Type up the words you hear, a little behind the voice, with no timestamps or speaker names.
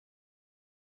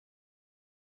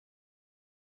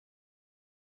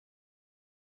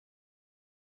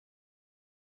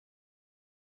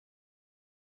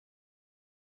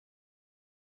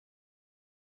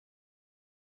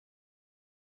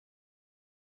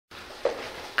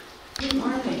Good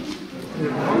morning.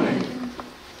 Good morning.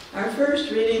 Our first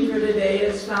reading for today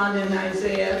is found in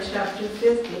Isaiah chapter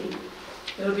 50.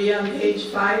 It'll be on page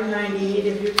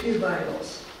 598 of your pew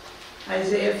Bibles.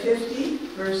 Isaiah 50,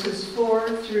 verses 4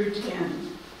 through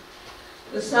 10.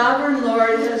 The sovereign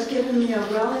Lord has given me a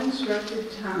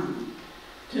well-instructed tongue,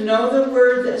 to know the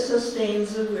word that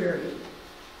sustains the weary.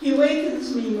 He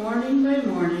wakens me morning by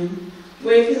morning,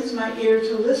 wakens my ear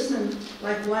to listen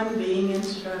like one being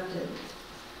instructed.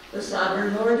 The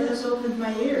sovereign Lord has opened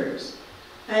my ears.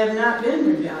 I have not been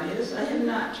rebellious, I have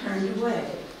not turned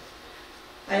away.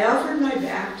 I offered my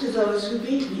back to those who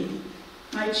beat me,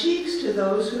 my cheeks to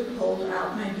those who pulled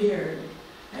out my beard.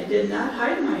 I did not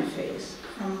hide my face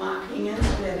from mocking and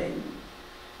spitting.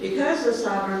 Because the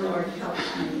sovereign Lord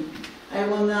helps me, I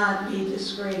will not be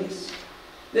disgraced.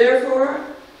 Therefore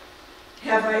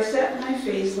have I set my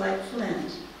face like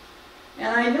flint, and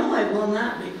I know I will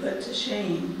not be put to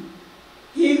shame.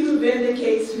 He who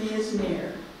vindicates me is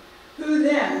near. Who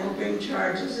then will bring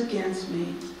charges against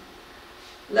me?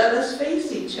 Let us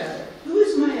face each other. Who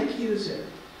is my accuser?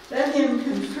 Let him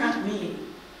confront me.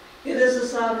 It is the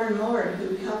sovereign Lord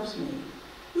who helps me.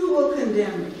 Who will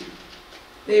condemn me?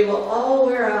 They will all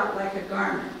wear out like a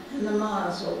garment, and the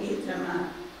moths will eat them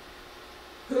up.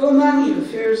 Who among you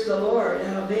fears the Lord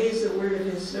and obeys the word of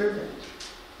his servant?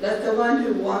 Let the one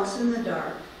who walks in the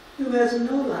dark, who has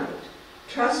no light,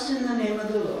 trust in the name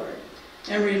of the Lord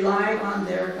and rely on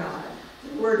their God.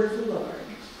 The word of the Lord.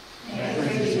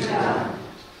 Thanks be to God.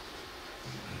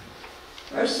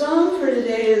 Our psalm for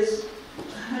today is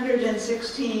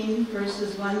 116,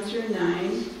 verses 1 through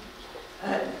 9,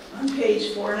 on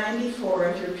page 494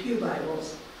 of your pew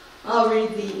Bibles. I'll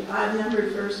read the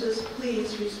odd-numbered verses.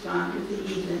 Please respond with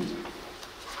the even.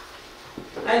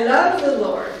 I love the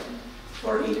Lord,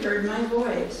 for he heard my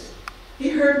voice. He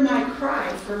heard my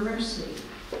cry for mercy.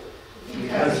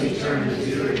 Because he turned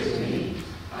his ear to me,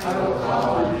 I will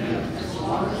call on him as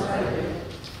long as I live.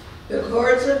 The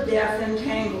cords of death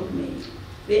entangled me.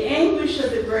 The anguish of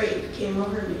the grave came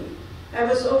over me. I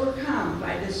was overcome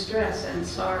by distress and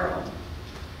sorrow.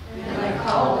 And I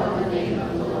called on the name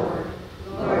of the Lord.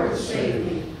 Lord, save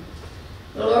me.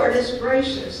 The Lord is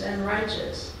gracious and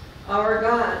righteous. Our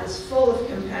God is full of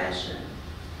compassion.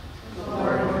 The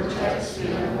Lord protects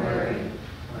the unwary.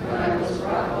 When I was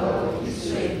brought low, he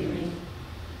saved me.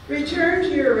 Return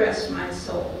to your rest, my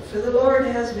soul, for the Lord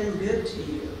has been good to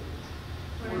you.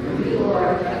 When you,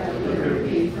 Lord, have delivered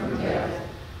me from death,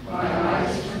 my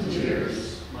eyes from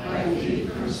tears, my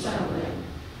feet from stumbling.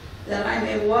 That I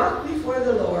may walk before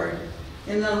the Lord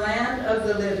in the land of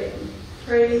the living.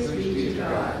 Praise be to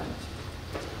God.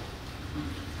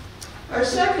 Our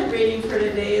second reading for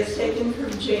today is taken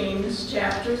from James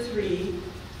chapter 3,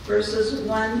 verses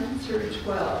 1 through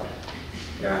 12.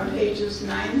 They're on pages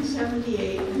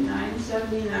 978 and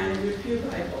 979 of your pew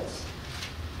Bibles.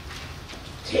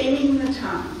 Taming the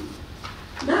tongue.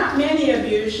 Not many of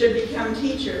you should become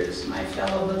teachers, my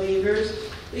fellow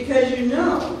believers, because you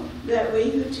know that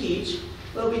we who teach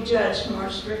will be judged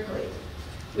more strictly.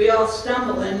 We all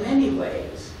stumble in many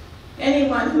ways.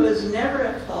 Anyone who is never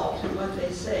at fault in what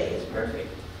they say is perfect,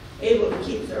 able to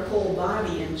keep their whole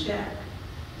body in check.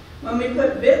 When we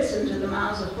put bits into the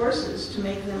mouths of horses to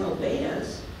make them obey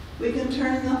us, we can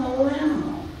turn the whole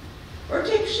animal. Or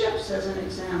take ships as an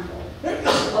example.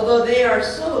 Although they are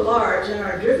so large and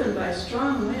are driven by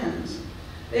strong winds,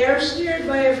 they are steered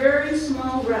by a very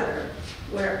small rudder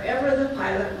wherever the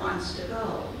pilot wants to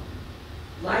go.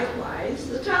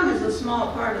 Likewise, the tongue is a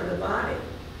small part of the body,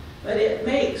 but it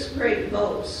makes great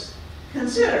boasts.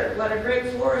 Consider what a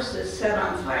great forest is set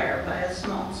on fire by a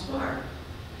small spark.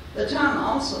 The tongue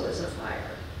also is a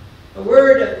fire, a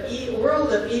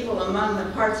world of evil among the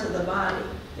parts of the body.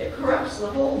 It corrupts the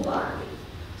whole body,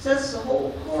 sets the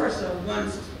whole course of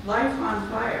one's life on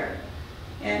fire,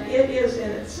 and it is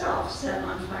in itself set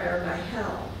on fire by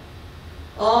hell.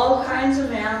 All kinds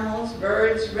of animals,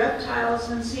 birds, reptiles,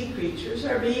 and sea creatures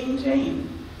are being tamed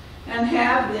and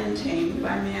have been tamed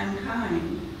by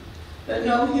mankind. But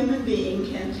no human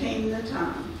being can tame the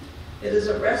tongue. It is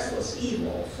a restless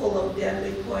evil full of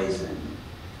deadly poison.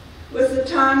 With the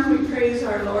tongue we praise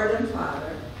our Lord and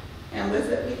Father, and with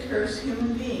it we curse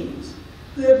human beings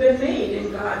who have been made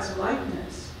in God's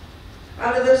likeness.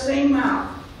 Out of the same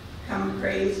mouth come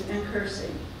praise and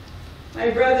cursing.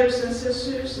 My brothers and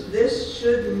sisters, this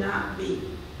should not be.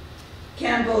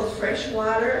 Can both fresh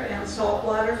water and salt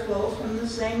water flow from the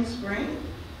same spring?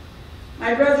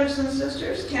 My brothers and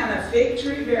sisters, can a fig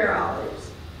tree bear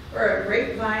olives, or a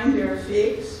grapevine bear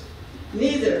figs?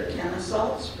 Neither can a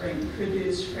salt spring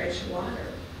produce fresh water.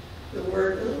 The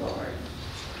word of the Lord.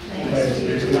 Thanks be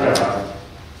to God.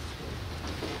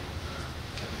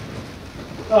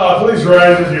 Please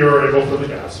rise if you are able for the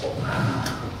gospel.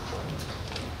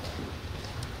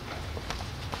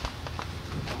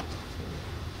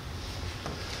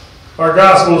 Our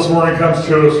gospel this morning comes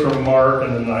to us from Mark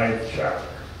in the 9th chapter.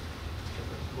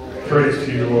 Praise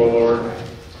to you, O Lord.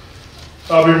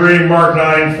 I'll be reading Mark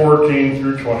 9:14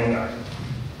 through 29.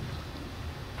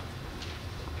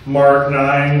 Mark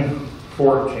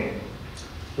 9:14.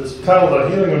 It's titled,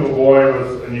 "The Healing of a Boy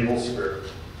with an Evil Spirit."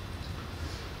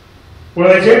 When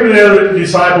they came to the other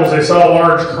disciples, they saw a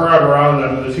large crowd around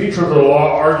them, and the teachers of the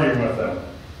law arguing with them.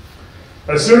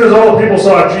 As soon as all the people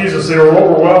saw Jesus, they were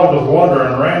overwhelmed with wonder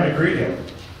and ran to greet him.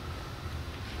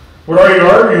 "What are you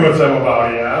arguing with them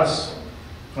about?" he asked.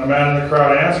 A man in the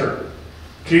crowd answered,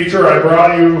 "Teacher, I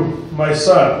brought you my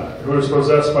son, who is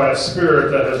possessed by a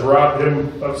spirit that has robbed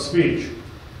him of speech.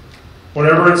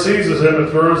 Whenever it seizes him,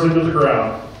 it throws him to the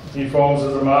ground. He foams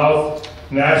at the mouth,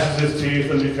 gnashes his teeth,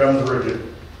 and becomes rigid.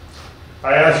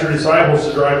 I asked your disciples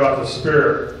to drive out the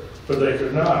spirit, but they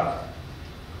could not."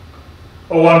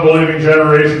 "O unbelieving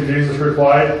generation," Jesus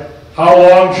replied, "how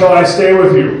long shall I stay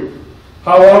with you?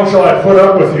 How long shall I put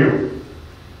up with you?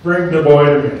 Bring the boy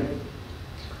to me."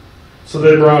 So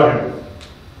they brought him.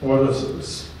 When the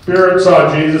spirit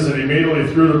saw Jesus, it immediately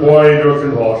threw the boy into a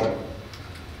convulsion.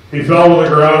 He fell to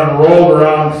the ground and rolled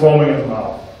around, foaming at the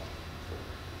mouth.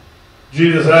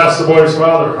 Jesus asked the boy's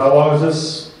father, How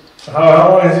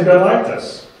long has he been like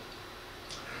this?"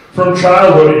 "From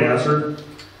childhood," he answered.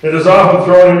 "It has often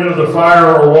thrown him into the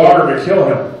fire or water to kill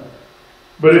him.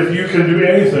 But if you can do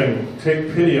anything,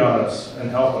 take pity on us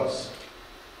and help us."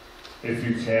 "If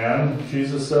you can,"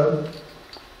 Jesus said.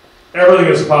 "Everything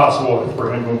is possible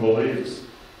for him who believes."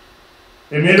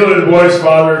 Immediately the boy's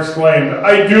father exclaimed,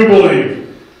 "I do believe.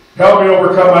 Help me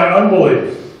overcome my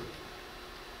unbelief."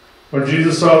 When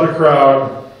Jesus saw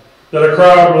that a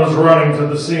crowd was running to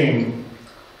the scene,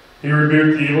 he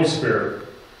rebuked the evil spirit.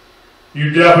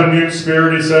 "You deaf and mute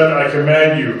spirit," he said, "I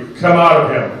command you, come out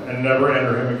of him and never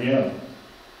enter him again."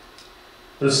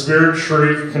 The spirit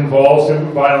shrieked, convulsed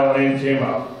him violently, and came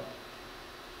out.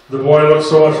 The boy looked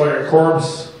so much like a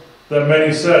corpse that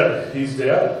many said, "He's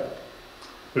dead."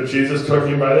 But Jesus took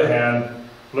him by the hand,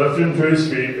 lifted him to his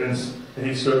feet, and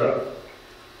he stood up.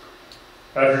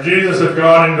 After Jesus had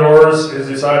gone indoors, his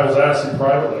disciples asked him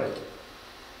privately,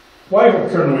 "Why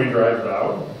couldn't we drive it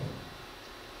out?"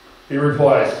 He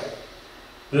replied,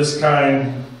 "This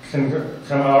kind can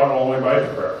come out only by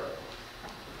prayer."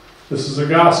 This is the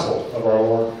gospel of our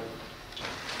Lord.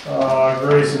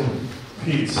 Grace and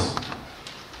peace.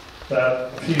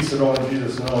 That peace that only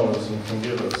Jesus knows and can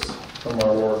give us from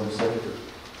our Lord and Savior.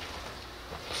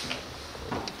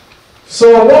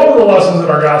 So what were the lessons in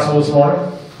our gospel this morning?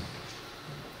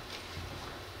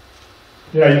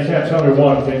 Yeah, you can't tell me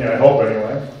one thing, I hope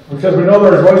anyway, because we know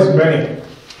there's always many.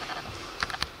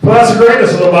 But that's the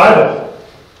greatness of the Bible.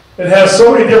 It has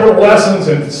so many different lessons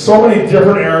in so many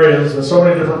different areas and so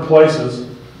many different places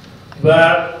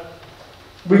that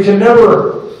we can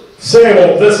never say,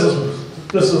 well, this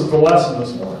is the lesson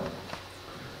this morning.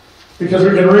 Because we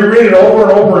can reread it over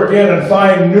and over again and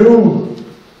find new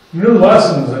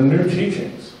lessons and new teachings.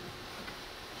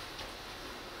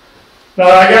 Now,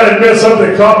 I got to admit, something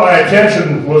that caught my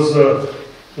attention was the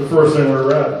first thing we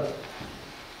read.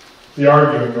 The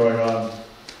arguing going on.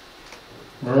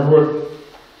 Remember what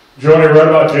Joni read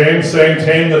about James saying,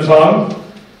 tame the tongue?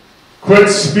 Quit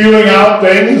spewing out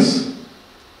things.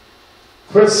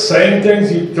 Quit saying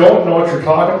things you don't know what you're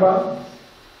talking about.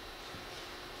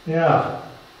 Yeah.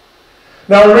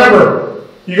 Now remember,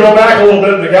 you go back a little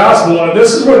bit in the gospel, and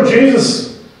this is when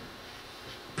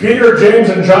Peter, James,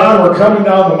 and John were coming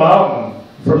down the mountain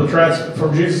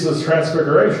from Jesus'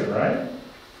 transfiguration, right?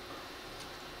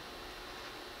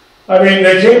 I mean,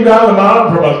 they came down the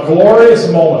mountain from a glorious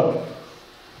moment.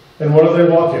 And what did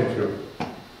they walk into?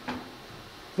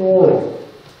 The world.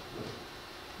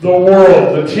 The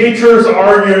world. The teachers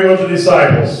arguing with the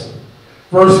disciples.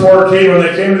 Verse 14, when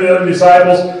they came to the other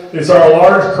disciples, they saw a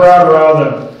large crowd around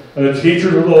them, and the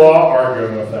teachers of the law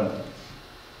arguing with them.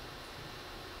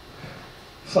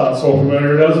 Sounds so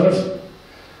familiar, doesn't it?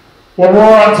 When we're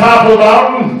on top of the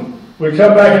mountain, we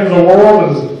come back into the world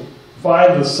and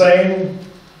find the same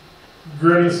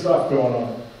gritty stuff going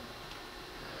on.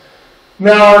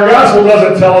 Now, our gospel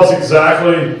doesn't tell us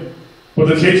exactly what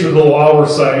the teachers of the law were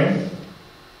saying.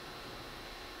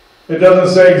 It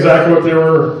doesn't say exactly what they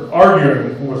were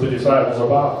arguing with the disciples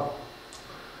about.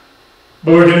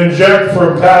 But we can inject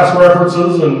from past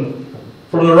references and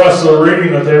from the rest of the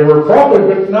reading that they were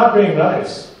probably not being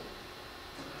nice.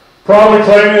 Probably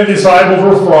claiming the disciples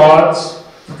were frauds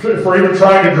for even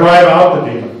trying to drive out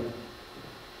the demon.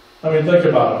 I mean, think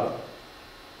about it.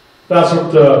 That's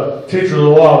what the teachers of the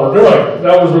law were doing.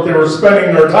 That was what they were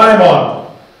spending their time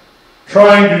on.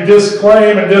 Trying to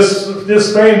disclaim and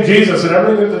disfame Jesus and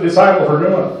everything that the disciples were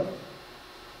doing.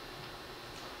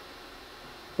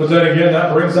 But then again,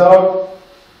 that brings out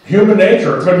human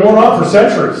nature. It's been going on for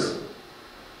centuries.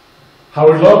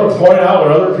 How we love to point out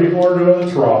what other people are doing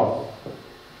that's wrong.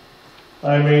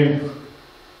 I mean,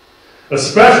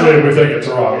 especially if we think it's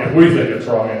wrong, if we think it's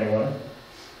wrong anyway.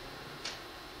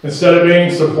 Instead of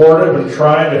being supportive and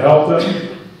trying to help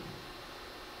them,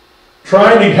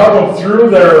 trying to help them through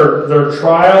their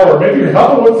trial, or maybe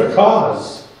help them with the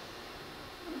cause,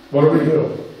 what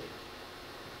do?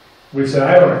 We say,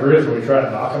 I don't agree with you. We try to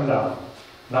knock them down,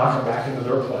 knock them back into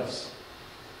their place.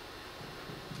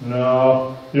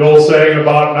 No, the old saying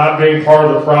about not being part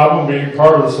of the problem, being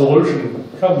part of the solution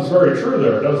comes very true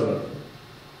there, doesn't it?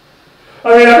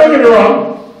 I mean, don't get me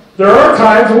wrong. There are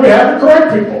times when we have to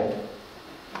correct people.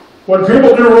 When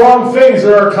people do wrong things,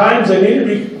 there are times they need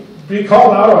to be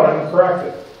called out on it and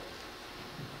corrected.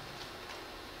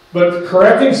 But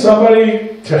correcting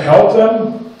somebody to help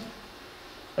them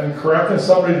and correcting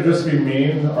somebody to just be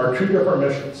mean are two different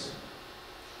missions.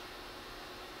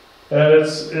 And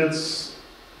it's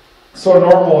so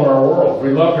normal in our world. We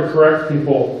love to correct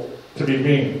people to be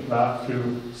mean, not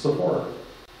to support.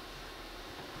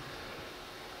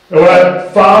 And what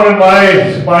I've found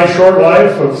in my short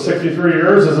life of 63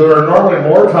 years is there are normally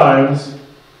more times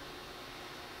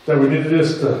that we need to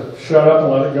just shut up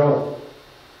and let it go.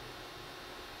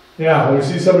 Yeah, when we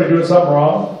see somebody doing something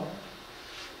wrong,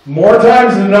 more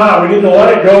times than not, we need to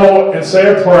let it go and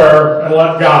say a prayer and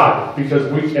let God, because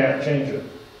we can't change it.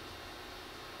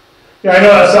 Yeah, I know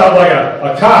that sounds like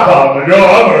a cop-out, but I'm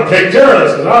going to take care of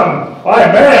this because I'm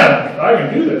a man. I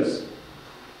can do this.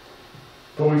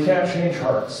 But we can't change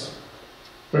hearts.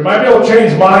 We might be able to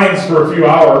change minds for a few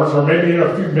hours or maybe in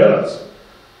a few minutes.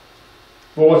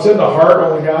 But what's in the heart,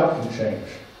 only God can change.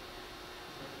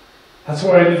 That's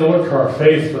why I need to look to our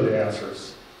faith for the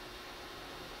answers.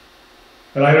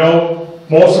 And I know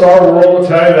most of our world will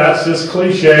tell you that's just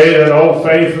cliche, that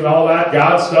faith and all that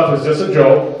God stuff is just a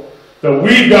joke. That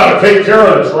we've got to take care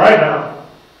of this right now.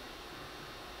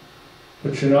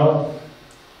 But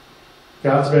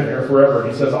God's been here forever,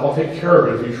 and He says, I'll take care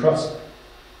of it if you trust me.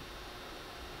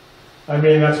 I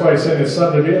mean, that's why He sent His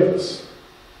Son to be with us.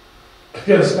 To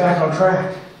get us back on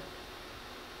track.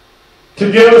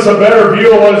 To give us a better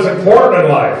view of what is important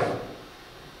in life.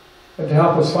 And to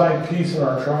help us find peace in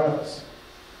our trials.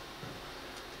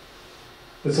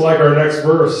 It's like our next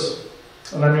verse.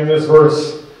 And I mean this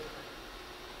verse,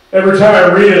 every time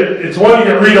I read it, it's one you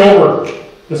can read over,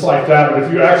 just like that. But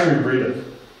if you actually read it,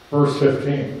 verse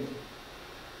 15.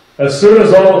 As soon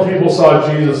as all the people saw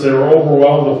Jesus, they were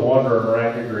overwhelmed with wonder and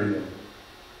ran to greet Him.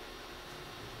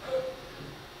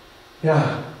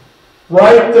 Yeah.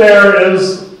 Right there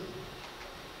is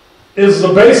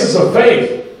the basis of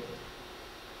faith.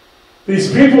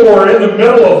 These people were in the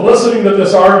middle of listening to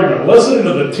this argument, listening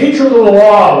to the teachers of the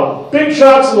law, the big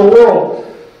shots of the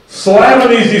world, slamming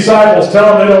these disciples,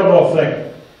 telling them they don't know a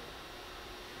thing.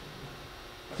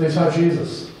 They saw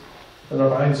Jesus, and their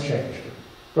minds changed.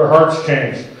 Their hearts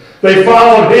changed. They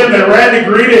followed Him. They ran to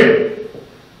greet Him.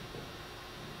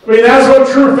 I mean, that's what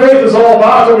true faith is all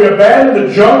about, that we abandon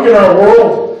the junk in our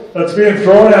world that's being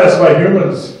thrown at us by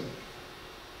humans.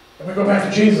 And we go back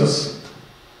to Jesus.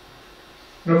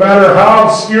 No matter how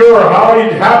obscure or how He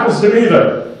happens to be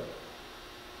there.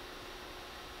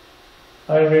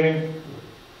 I mean,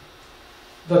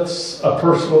 that's a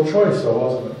personal choice, though,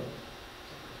 wasn't it?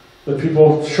 That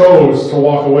people chose to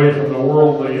walk away from the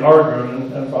worldly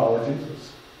argument and follow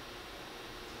Jesus.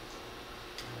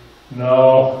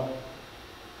 No.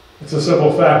 It's a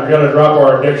simple fact. We've got to drop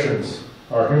our addictions,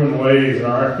 our human ways, and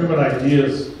our human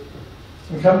ideas,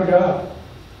 and come to God.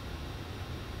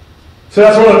 So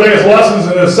that's one of the biggest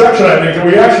lessons in this section, I think, that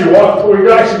we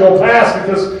actually go past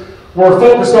because we're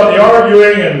focused on the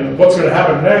arguing and what's going to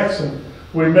happen next, and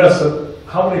we miss that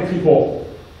how many people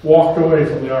walked away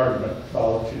from the argument and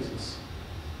followed Jesus.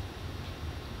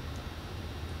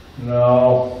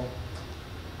 No.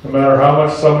 No matter how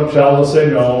much someone tells us they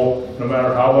know, no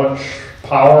matter how much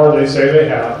power they say they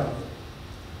have,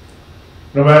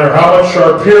 no matter how much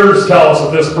our peers tell us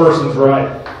that this person's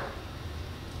right,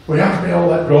 we have to be able to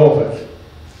let go of it.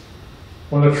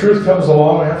 When the truth comes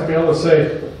along, we have to be able to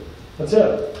say, that's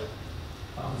it.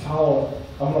 I'm going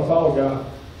to follow God.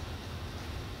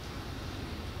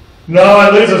 Now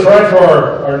that leads us right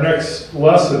to our next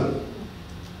lesson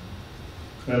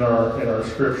in our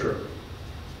scripture.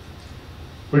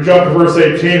 We jump to verse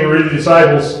 18. We read the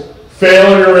disciples'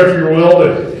 failure, if you will,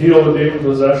 to heal the demon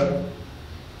possession.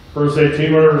 Verse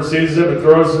 18, whenever it seizes him, it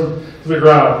throws him to the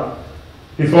ground.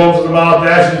 He foams at the mouth,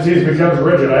 gnashes his teeth, becomes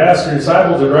rigid. I asked your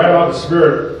disciples to drive out the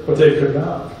spirit, but they could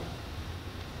not.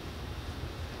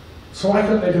 So why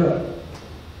couldn't they do it?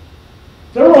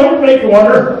 Never mind, make you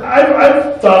wonder.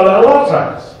 I've thought of that a lot of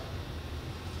times.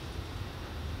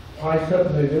 Why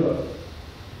couldn't they do it?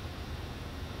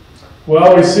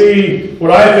 Well, we see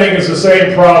what I think is the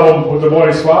same problem with the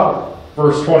boy's father.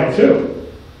 Verse 22.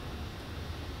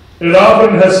 It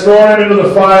often has thrown him into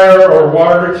the fire or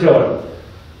water to kill him.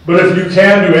 But if you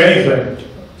can do anything,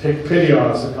 take pity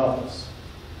on us and help us.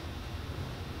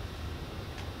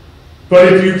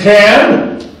 But if you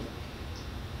can,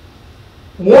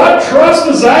 what trust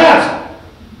is that?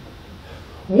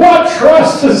 What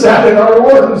trust is that in our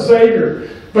Lord and Savior?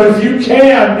 But if you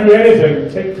can do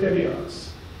anything, take pity on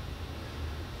us.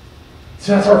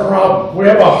 See, that's our problem. We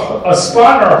have a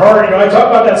spot in our heart. You know, I talk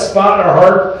about that spot in our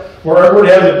heart where everybody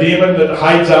has a demon that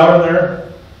hides out in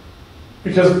there.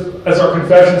 Because, as our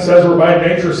confession says, we're by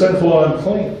nature sinful and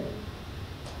unclean.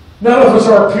 None of us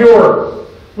are pure.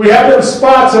 We have those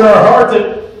spots in our heart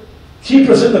that keep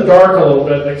us in the dark a little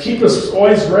bit, that keep us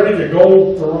always ready to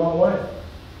go the wrong way.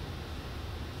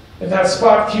 And that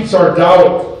spot keeps our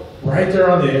doubt right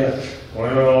there on the edge.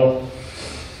 Well,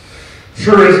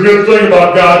 sure is a good thing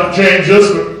about God to change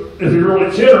this, but if He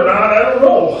really can or not, I don't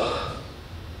know.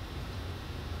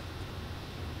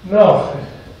 No,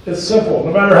 it's simple.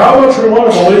 No matter how much we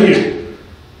want to believe,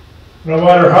 no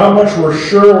matter how much we're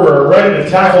sure we're ready to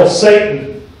tackle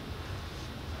Satan,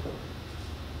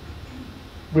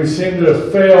 we seem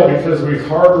to fail because we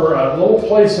harbor a little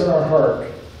place in our heart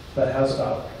that has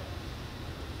doubt.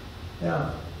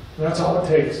 Yeah, that's all it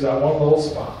takes, that one little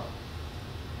spot.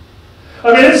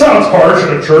 I mean, it sounds harsh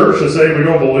in a church to say we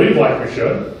don't believe like we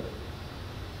should.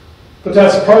 But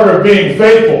that's part of being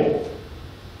faithful.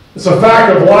 It's a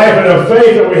fact of life and of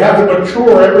faith that we have to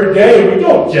mature every day. We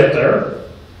don't get there.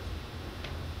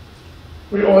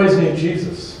 We always need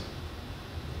Jesus.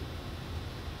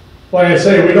 Like I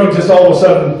say, we don't just all of a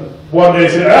sudden one day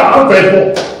say, I'm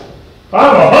faithful.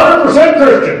 I'm 100%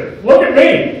 Christian. Look at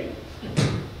me.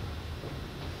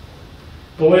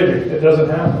 Believe me, it doesn't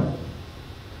happen.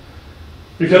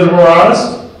 Because if we're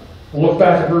honest, look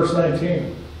back at verse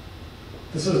 19.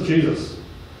 This is Jesus.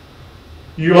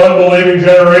 You unbelieving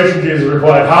generation, Jesus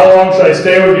replied, how long should I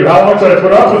stay with you? How long should I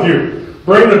put up with you?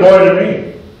 Bring the boy to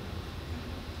me.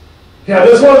 Yeah,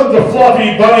 this wasn't the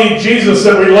fluffy bunny Jesus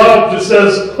that we love that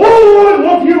says, oh, I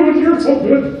love you and you're so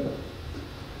good.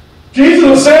 Jesus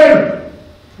was saying,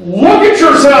 look at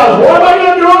yourselves. What am I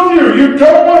going to do with you? You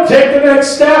don't want to take the next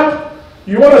step.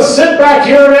 You want to sit back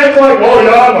here and act like, oh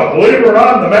yeah, I'm a believer and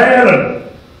I'm the man.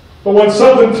 But when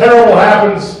something terrible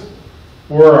happens,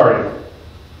 where are you?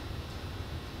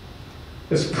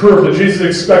 It's proof that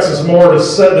Jesus expects us more to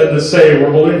say than to say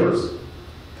we're believers.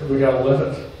 Because we got to live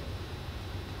it.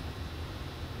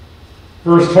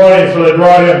 Verse 20, so they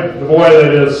brought him, the boy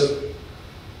that is,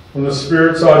 when the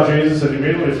Spirit saw Jesus, and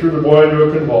immediately threw the boy into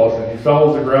a convulsion. He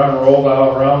fell to the ground and rolled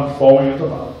out around, foaming at the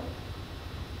mouth.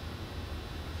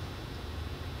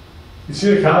 You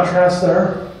see the contrast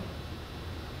there?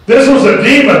 This was a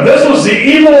demon. This was the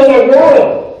evil of the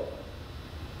world.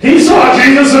 He saw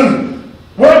Jesus and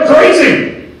went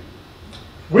crazy.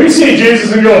 We see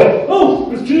Jesus and go,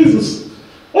 oh, it's Jesus.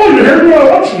 Oh, you hear me?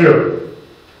 I want you to.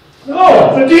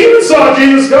 No, the demon saw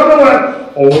Jesus come and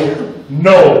went, oh,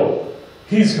 no.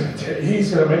 He's going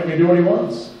to make me do what he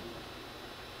wants.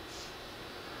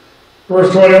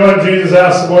 Verse 21, Jesus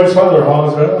asked the boy's father, how long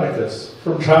has it been like this?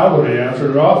 From childhood, he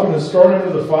answered, it often is thrown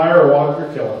into the fire or water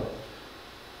to kill him.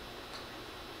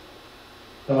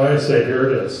 And like I say, here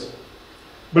it is.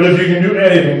 But if you can do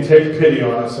anything, take pity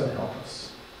on us and help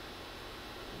us.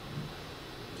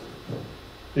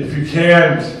 If you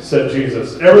can, said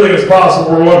Jesus, everything is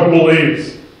possible for one who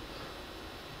believes.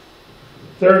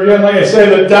 There again, like I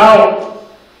say, the doubt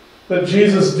that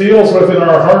Jesus deals with in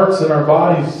our hearts and our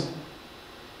bodies.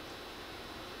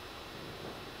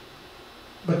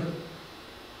 But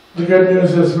the good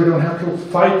news is we don't have to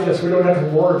fight this. We don't have to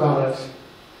worry about it.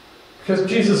 Because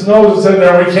Jesus knows it's in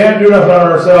there. We can't do nothing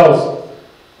on ourselves.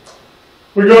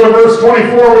 We go to verse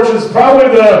 24, which is probably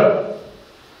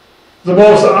the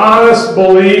most honest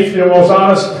belief, the most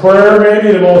honest prayer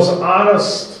maybe, the most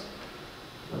honest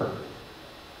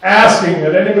asking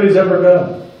that anybody's ever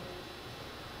done.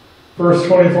 Verse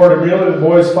 24, immediately the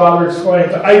boy's father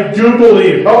exclaimed, I do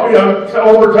believe. Help me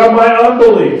overcome my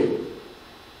unbelief.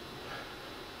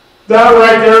 That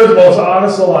right there is the most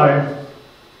honest line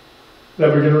that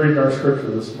we're going to read in our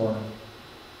scripture this morning.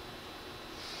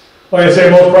 Like I say,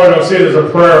 most probably don't see it as a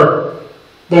prayer,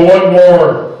 but one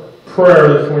more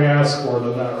prayer that can we ask ask for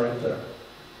than that right there.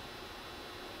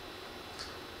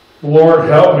 Lord,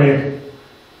 help me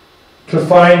to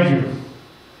find you,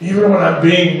 even when I'm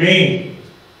being mean.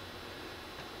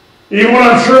 Even when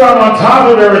I'm sure I'm on top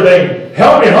of everything.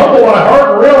 Help me humble my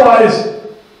heart and realize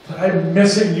that I'm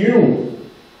missing you.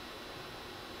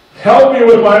 Help me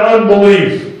with my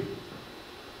unbelief.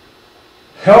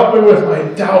 Help me with my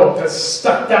doubt that's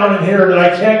stuck down in here that I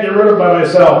can't get rid of by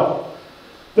myself.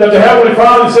 That the Heavenly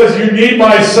Father says, you need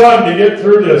my Son to get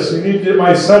through this. You need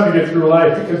my Son to get through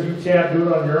life because you can't do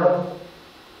it on your own.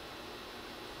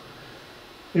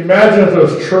 Imagine if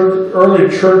those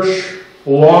early church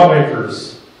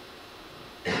lawmakers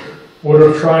would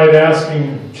have tried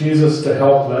asking Jesus to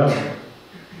help them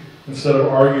instead of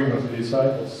arguing with the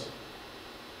disciples.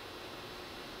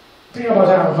 Think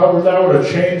about how that would have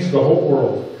changed the whole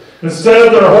world. Instead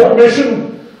of their whole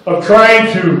mission of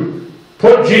trying to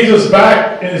put Jesus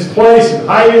back in his place and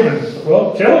hide him and,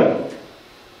 well, kill him.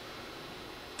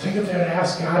 Think if they would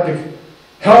ask God to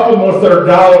help them with their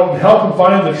doubt and help them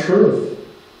find the truth.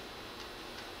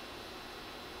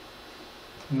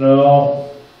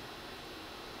 No.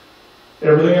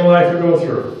 Everything in life we go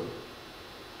through,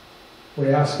 we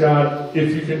ask God,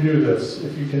 if you can do this,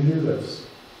 if you can do this.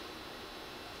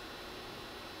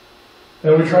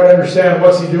 And we try to understand,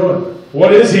 what's he doing?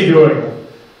 What is he doing?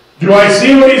 Do I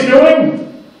see what he's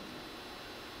doing?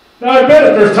 Now I admit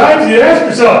it, there's times you ask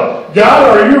yourself,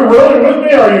 God, are you really with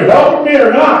me? Are you helping me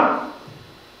or not?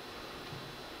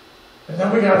 And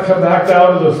then we got to come back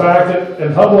down to the fact that,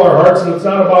 and humble our hearts, that it's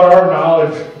not about our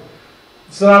knowledge.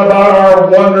 It's not about our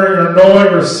wondering or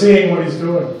knowing or seeing what he's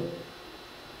doing.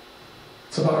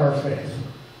 It's about our faith.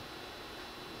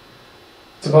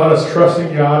 It's about us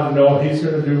trusting God to know he's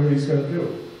going to do what he's going to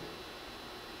do.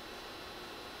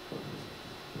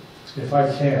 If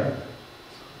I can.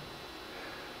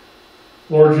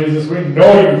 Lord Jesus, we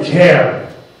know you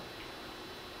can.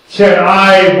 Can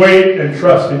I wait and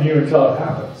trust in you until it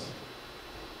happens?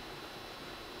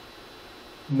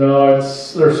 No,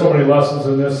 there's so many lessons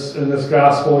in this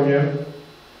gospel again.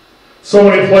 So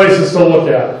many places to look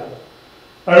at.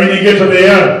 I mean, you get to the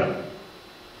end.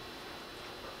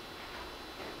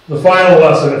 The final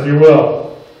lesson, if you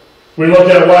will. We look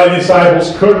at why the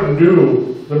disciples couldn't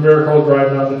do the miracle of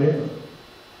driving out the demon.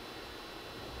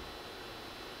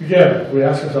 Again, we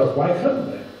ask ourselves, why couldn't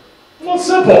they? Well, it's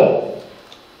simple.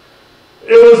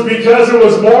 It was because it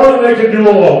was more than they could do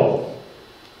alone.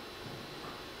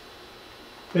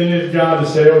 They needed God to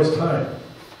say it was time.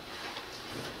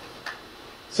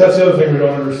 So that's the other thing we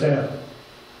don't understand.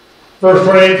 Verse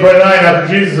 28 and 29, after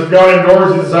Jesus had gone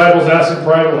indoors, the disciples asked him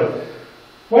privately,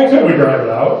 why couldn't we drive it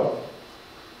out?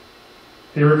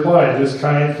 He replied, this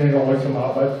kind can only come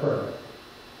out by prayer.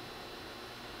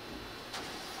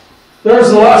 There's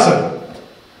the lesson.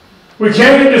 We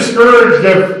can't get discouraged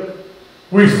if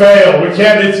we fail. We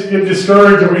can't get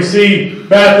discouraged if we see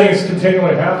bad things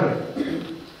continually happening.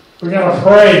 We've got to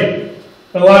pray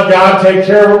and let God take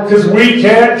care of it because we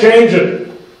can't change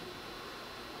it.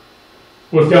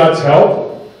 With God's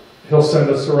help, he'll send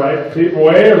us the right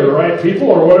way or the right people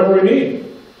or whatever we need.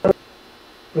 But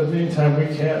in the meantime,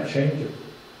 we can't change it.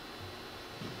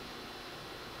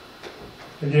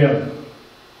 Again,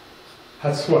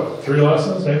 that's what, 3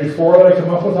 lessons, maybe 4 that I come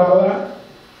up with out of that?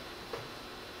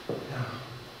 Yeah.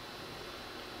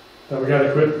 That we got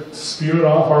to quit spewing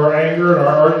off our anger and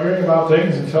our arguing about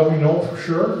things until we know for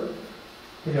sure.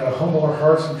 We got to humble our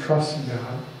hearts and trust in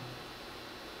God.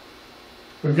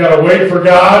 We've got to wait for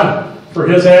God, for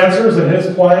his answers and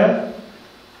his plan.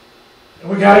 And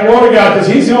we got to go to God because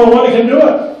he's the only one that can do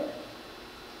it.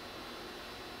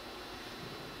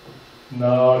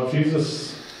 No,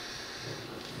 Jesus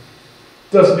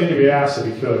doesn't need to be asked if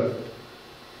he could.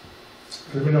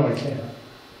 Because we know he can.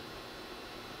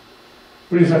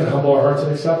 We just have to humble our hearts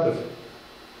and accept it.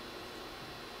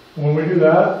 And when we do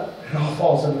that, it all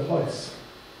falls into place.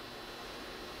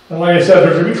 And like I said,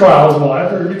 there's going to be trials in life.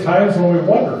 There's going to be times when we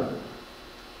wonder.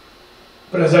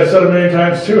 But as I've said many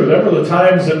times too, them are the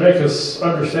times that make us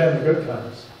understand the good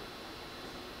times.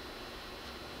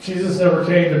 Jesus never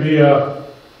came to be a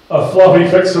fluffy,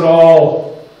 fix-it-all,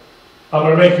 I'm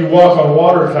going to make you walk on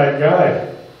water type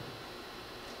guy.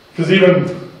 Because even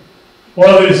one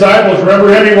of the disciples,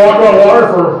 remember him, he walked on water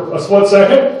for a split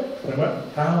second and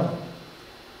went down.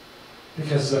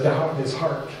 Because of the doubt in his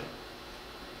heart.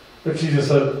 But Jesus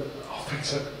said, I'll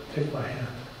fix it. Take my hand.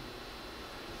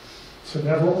 So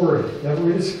never worry. Never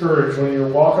be discouraged when you're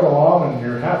walking along and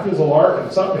you're happy as a lark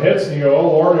and something hits and you go, oh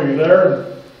Lord, are you there?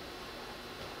 And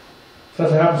if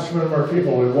that happens to many of our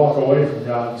people, we walk away from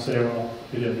God and say, well,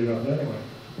 he didn't do nothing anyway.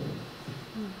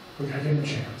 We got to give him a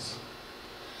chance.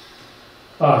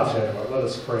 I tell you what, let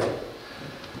us pray.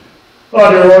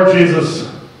 Oh, dear Lord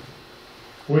Jesus,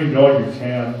 we know you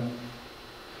can.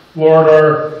 Lord,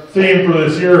 our theme for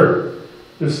this year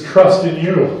is trust in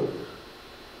you.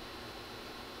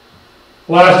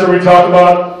 Last year we talked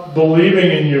about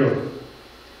believing in you.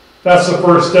 That's the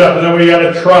first step. And then we got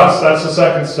to trust. That's the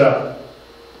second step.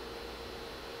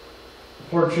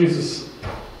 Lord Jesus,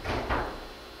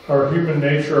 our human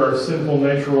nature, our sinful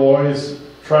nature will always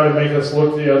try to make us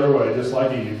look the other way, just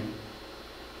like Eve.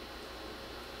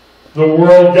 The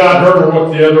world got her to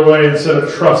look the other way instead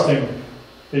of trusting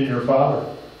in your Father.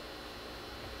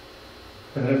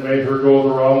 And it made her go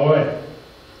the wrong way.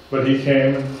 But he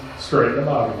came and straightened them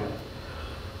out again.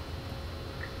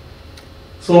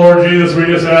 So Lord Jesus, we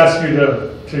just ask you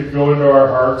to go into our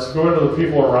hearts, go into the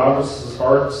people around us'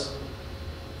 hearts.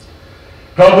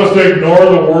 Help us to ignore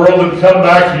the world and come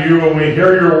back to you when we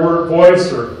hear your word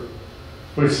voice or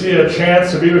we see a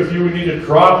chance to be with you. We need to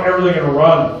drop everything and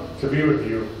run to be with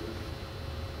you.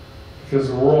 Because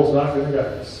the world's not going to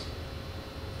guide us.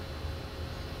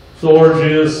 So Lord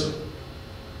Jesus,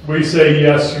 we say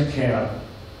yes, you can.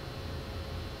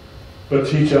 But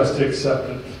teach us to accept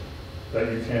it,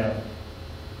 that you can.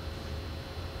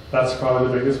 That's probably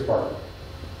the biggest part.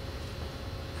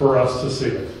 For us to see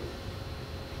it.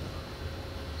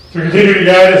 So continue to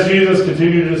guide us, Jesus.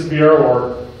 Continue to just be our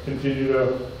Lord. Continue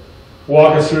to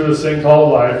walk us through this thing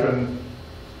called life and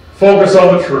focus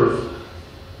on the truth.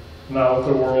 Not what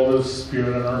the world is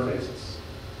spewing in our faces.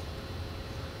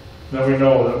 Then we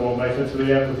know that we'll make it to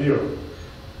the end with you.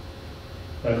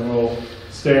 And we'll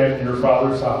stand in your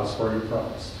Father's house where you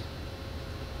promised.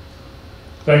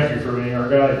 Thank you for being our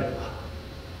guide.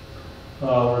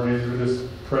 Lord Jesus, we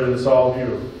just pray this all of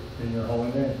you in your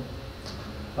holy name.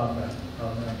 Amen.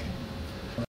 Amen.